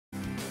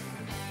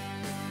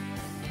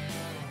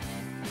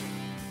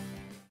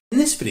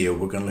this video,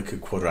 we're going to look at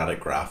quadratic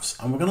graphs,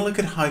 and we're going to look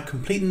at how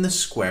completing the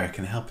square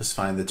can help us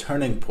find the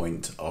turning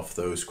point of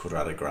those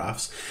quadratic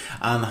graphs,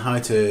 and how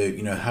it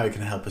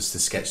can help us to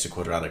sketch the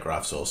quadratic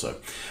graphs also.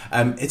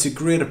 It's a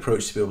great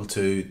approach to be able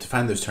to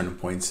find those turning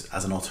points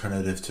as an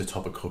alternative to a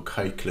topic called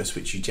calculus,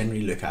 which you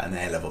generally look at in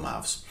A-level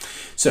maths.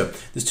 So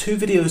there's two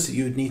videos that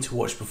you would need to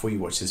watch before you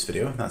watch this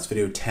video. That's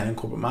video 10 in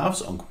corporate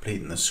maths on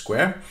completing the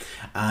square,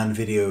 and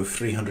video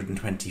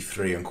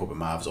 323 on corporate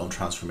maths on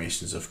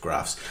transformations of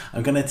graphs.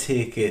 I'm going to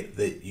take it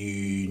that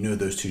you know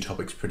those two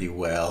topics pretty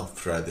well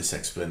throughout this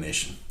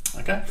explanation.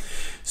 Okay,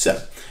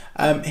 so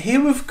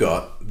here we've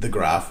got the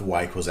graph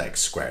y equals x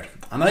squared,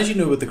 and as you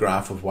know with the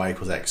graph of y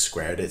equals x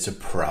squared, it's a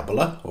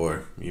parabola,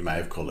 or you might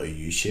have called it a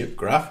U-shaped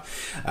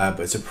graph, but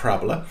it's a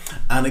parabola,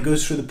 and it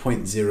goes through the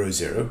point 0,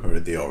 0, or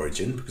the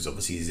origin, because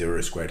obviously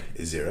 0 squared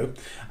is 0,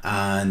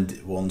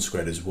 and 1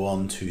 squared is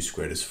 1, 2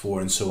 squared is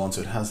 4, and so on.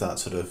 So it has that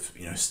sort of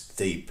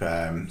steep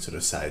sort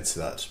of sides to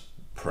that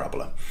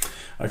parabola.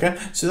 Okay,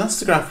 so that's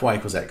the graph y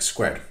equals x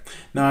squared.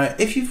 Now,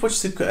 if you've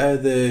watched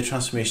the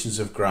transformations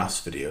of graphs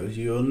video,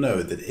 you'll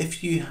know that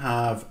if you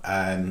have,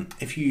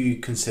 if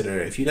you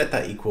let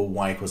that equal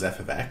y equals f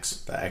of x,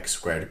 that x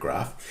squared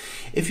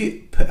graph, if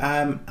you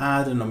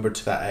add a number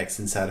to that x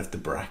inside of the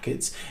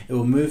brackets, it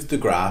will move the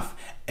graph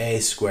a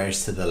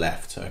squares to the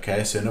left.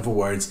 Okay, so in other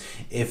words,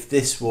 if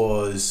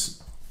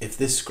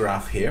this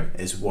graph here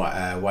is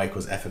y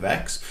equals f of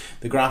x,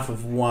 the graph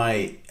of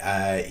y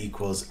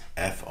equals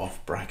f of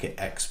bracket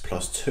x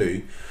plus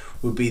 2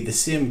 would be the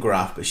same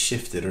graph but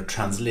shifted or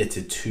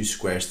translated 2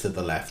 squares to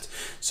the left.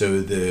 So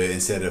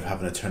instead of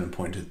having a turning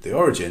point at the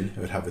origin, it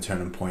would have a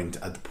turning point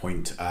at the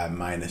point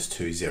minus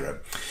 2, 0.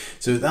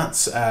 So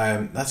that's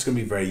going to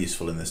be very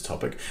useful in this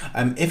topic.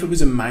 If it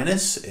was a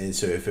minus,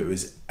 so if it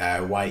was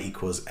y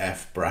equals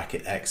f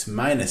bracket x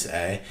minus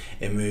a,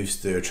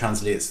 it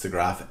translates the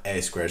graph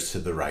a squares to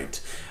the right.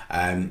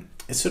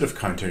 It's sort of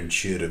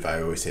counterintuitive,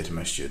 I always say to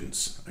my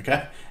students.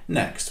 Okay,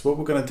 next, what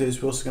we're going to do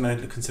is we're also going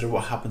to consider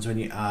what happens when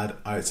you add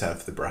outside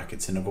of the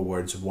brackets. In other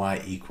words,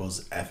 y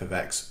equals f of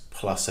x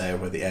plus a,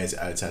 where the a is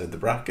outside of the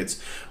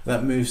brackets.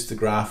 That moves the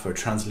graph, or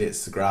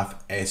translates the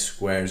graph, a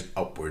squares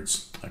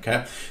upwards.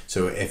 Okay,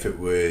 so if it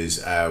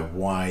was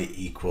y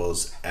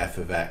equals f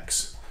of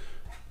x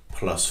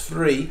plus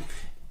 3,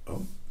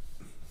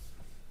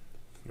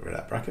 get rid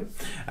of that bracket,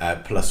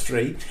 plus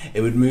 3,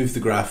 it would move the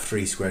graph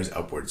 3 squares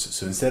upwards.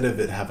 So instead of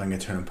it having a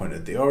turning point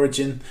at the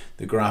origin,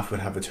 the graph would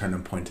have a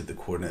turning point at the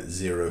coordinate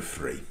 0,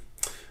 3.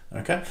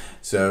 Okay,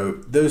 so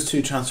those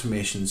two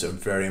transformations are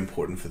very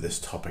important for this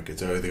topic.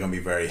 They're going to be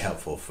very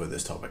helpful for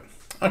this topic.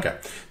 Okay,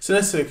 so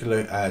let's take a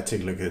look at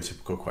a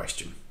typical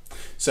question.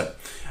 So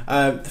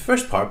the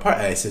first part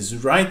A, says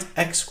write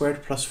x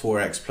squared plus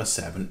 4x plus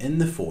 7 in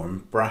the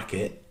form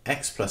bracket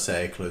x plus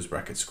a close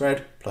bracket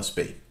squared plus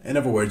b. In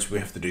other words, we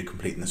have to do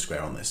completing the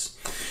square on this.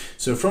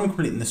 So from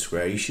completing the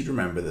square, you should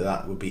remember that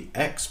that would be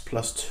x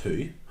plus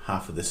 2,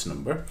 half of this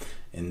number,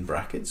 in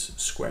brackets,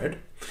 squared.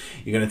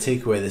 You're going to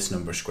take away this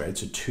number squared,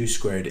 so 2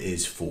 squared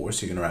is 4,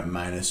 so you're going to write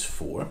minus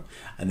 4,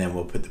 and then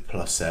we'll put the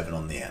plus 7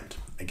 on the end.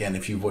 Again,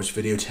 if you've watched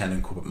video 10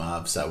 in corporate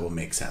maths, that will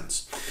make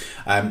sense.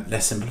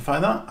 Let's simplify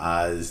that,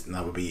 as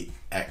that would be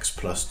x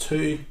plus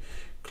 2,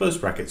 close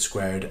bracket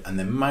squared, and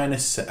then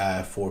minus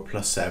 4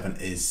 plus 7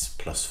 is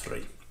plus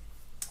 3.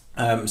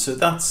 So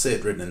that's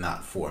it written in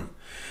that form.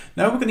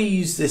 Now we're going to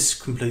use this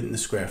completing the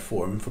square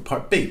form for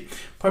part B.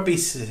 Part B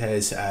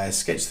says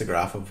sketch the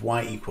graph of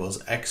y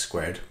equals x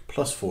squared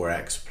plus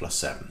 4x plus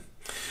 7.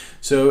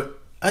 So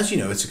as you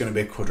know, it's going to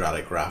be a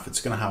quadratic graph.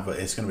 It's going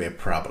to be a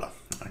parabola,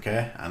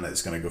 okay, and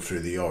it's going to go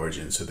through the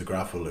origin. So the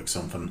graph will look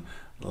something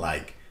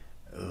like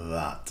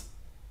that.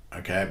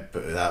 Okay,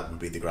 but that would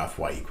be the graph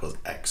y equals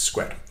x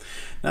squared.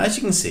 Now, as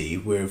you can see,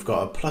 we've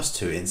got a plus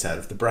 2 inside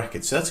of the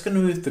bracket, so that's going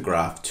to move the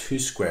graph 2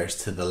 squares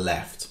to the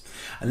left.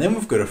 And then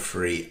we've got a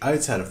 3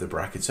 outside of the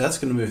bracket, so that's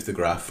going to move the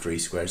graph 3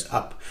 squares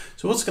up.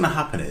 So what's going to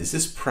happen is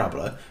this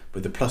parabola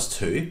with the plus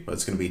 2, well,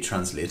 it's going to be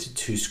translated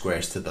 2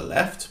 squares to the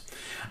left,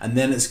 and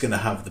then it's going to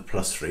have the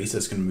plus 3, so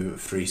it's going to move it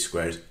 3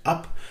 squares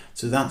up.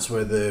 So that's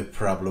where the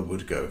parabola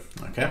would go.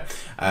 Okay,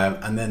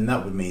 and then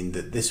that would mean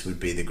that this would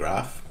be the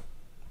graph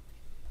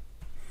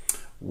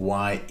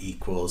y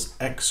equals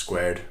x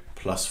squared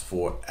plus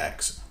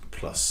 4x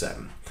plus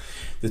 7.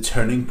 The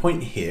turning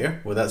point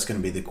here, well, that's going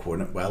to be the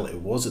coordinate. Well,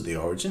 it was at the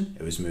origin.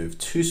 It was moved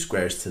 2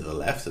 squares to the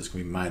left. That's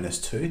going to be minus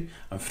 2,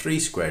 and 3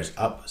 squares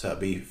up, so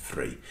that'll be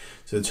 3.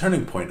 So the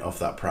turning point of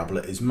that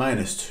parabola is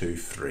minus 2,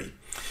 3.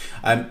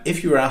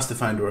 If you were asked to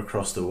find where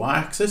across the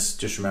y-axis,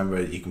 just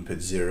remember you can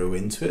put 0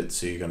 into it.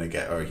 So you're going to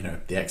get, or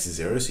the x is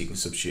 0, so you can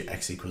substitute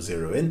x equals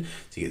 0 in.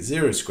 So you get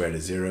 0 squared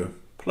is 0,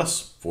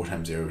 plus 4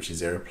 times 0, which is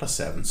 0, plus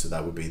 7, so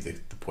that would be the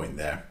point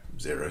there,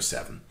 0,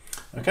 7.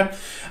 Okay,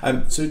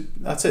 so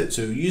that's it.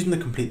 So using the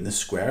completing the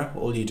square,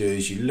 all you do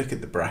is you look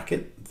at the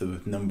bracket,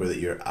 the number that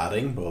you're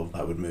adding, well,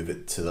 that would move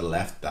it to the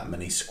left that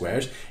many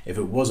squares. If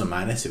it was a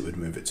minus, it would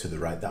move it to the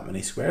right that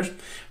many squares.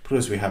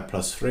 Because we have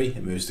plus 3,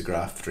 it moves the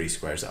graph 3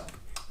 squares up.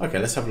 Okay,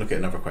 let's have a look at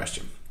another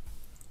question.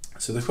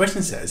 So the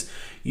question says,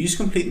 use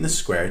completing the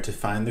square to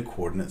find the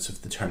coordinates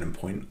of the turning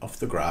point of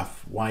the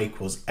graph y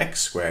equals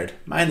x squared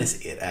minus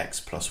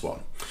 8x plus 1.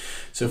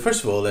 So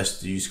first of all,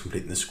 let's use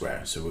completing the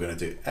square. So we're going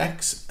to do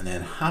x, and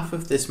then half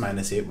of this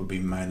minus 8 would be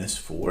minus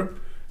 4,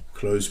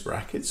 close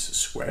brackets,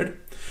 squared.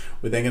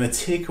 We're then going to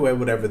take away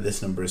whatever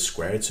this number is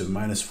squared, so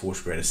minus 4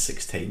 squared is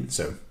 16,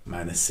 so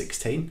minus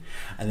 16,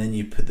 and then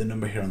you put the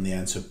number here on the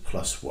end, so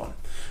plus 1.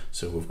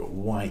 So we've got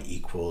y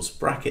equals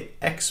bracket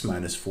x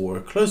minus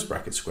 4, close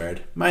bracket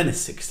squared, minus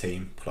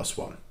 16 plus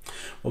 1.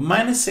 Well,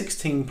 minus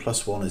 16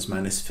 plus 1 is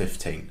minus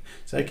 15,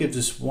 so that gives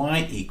us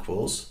y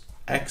equals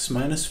x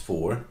minus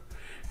 4,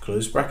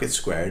 close bracket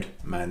squared,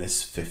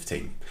 minus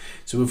 15.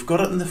 So we've got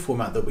it in the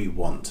format that we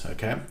want,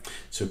 okay?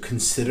 So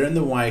considering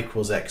the y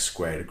equals x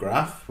squared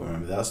graph,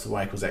 remember that's the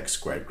y equals x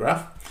squared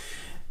graph,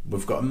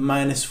 we've got a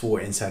minus 4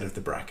 inside of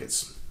the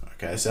brackets,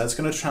 okay? So that's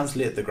going to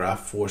translate the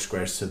graph 4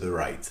 squares to the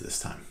right this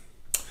time.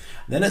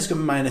 Then it's got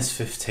minus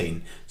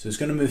 15, so it's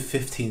going to move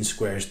 15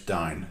 squares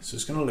down, so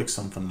it's going to look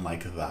something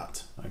like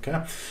that,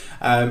 okay?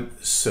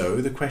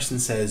 So the question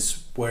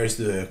says, where's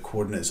the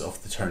coordinates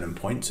of the turning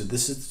point? So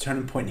this is the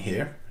turning point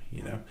here,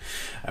 you know,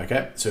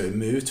 okay, so it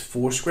moved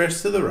 4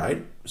 squares to the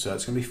right, so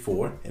that's going to be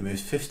 4. It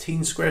moved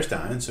 15 squares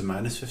down, so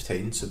minus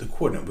 15, so the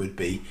coordinate would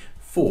be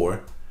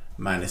 4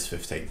 minus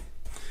 15.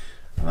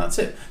 And that's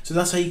it. So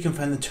that's how you can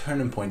find the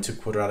turning point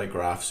of quadratic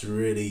graphs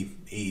really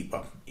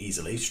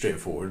easily,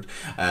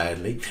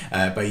 straightforwardly,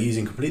 by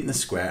using completing the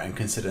square and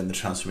considering the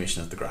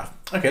transformation of the graph.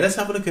 Okay, let's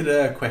have a look at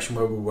a question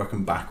where we're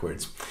working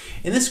backwards.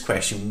 In this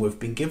question, we've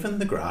been given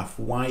the graph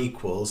y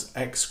equals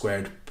x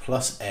squared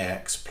plus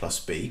ax plus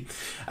b.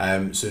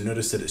 So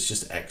notice that it's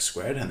just x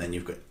squared, and then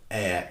you've got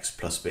ax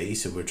plus b,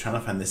 so we're trying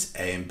to find this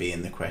a and b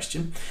in the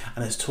question,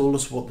 and it's told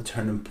us what the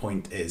turning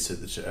point is, so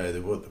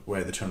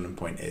where the turning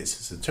point is.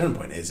 So the turning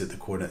point is at the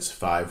coordinates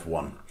 5,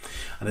 1,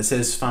 and it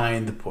says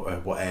find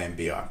what a and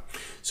b are.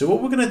 So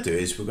what we're going to do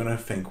is we're going to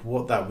think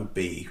what that would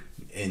be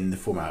in the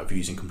format of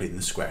using completing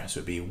the square. So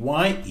it'd be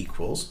y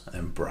equals, and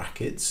then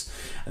brackets,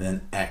 and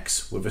then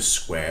x with a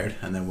squared,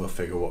 and then we'll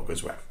figure what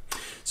goes where.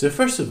 So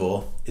first of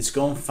all, it's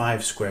gone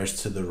 5 squares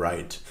to the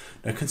right.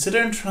 Now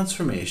considering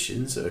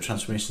transformations, or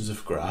transformations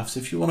of graphs,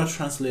 if you want to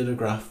translate a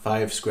graph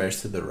 5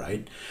 squares to the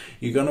right,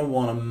 you're going to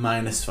want a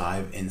minus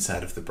 5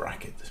 inside of the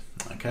bracket.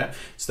 Okay,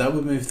 so that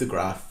would move the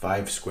graph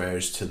 5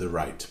 squares to the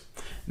right.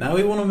 Now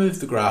we want to move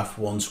the graph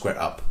 1 square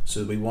up,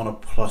 so we want a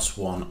plus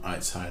 1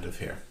 outside of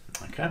here.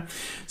 Okay,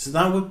 so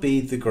that would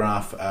be the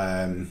graph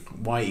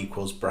y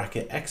equals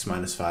bracket x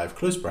minus 5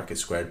 close bracket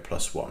squared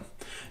plus 1.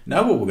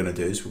 Now what we're going to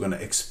do is we're going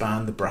to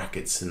expand the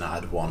brackets and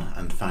add 1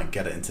 and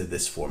get it into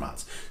this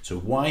format. So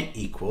y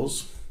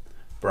equals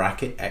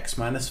bracket x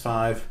minus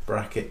 5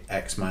 bracket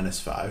x minus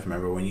 5.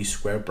 Remember, when you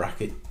square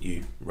bracket,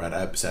 you write it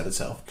out beside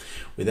itself.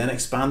 We then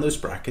expand those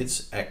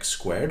brackets, x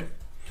squared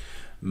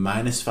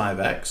minus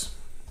 5x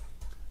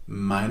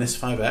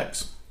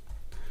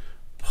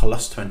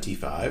plus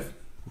 25,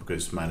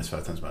 because minus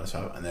 5 times minus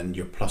 5, and then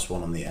your plus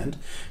 1 on the end.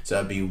 So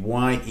that'd be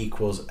y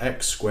equals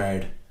x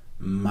squared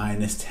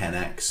minus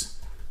 10x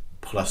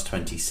plus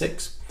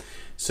 26.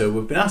 So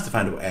we've been asked to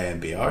find what a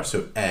and b are.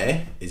 So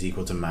a is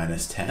equal to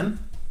minus 10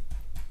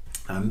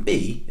 and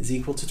b is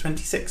equal to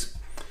 26.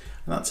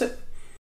 And that's it.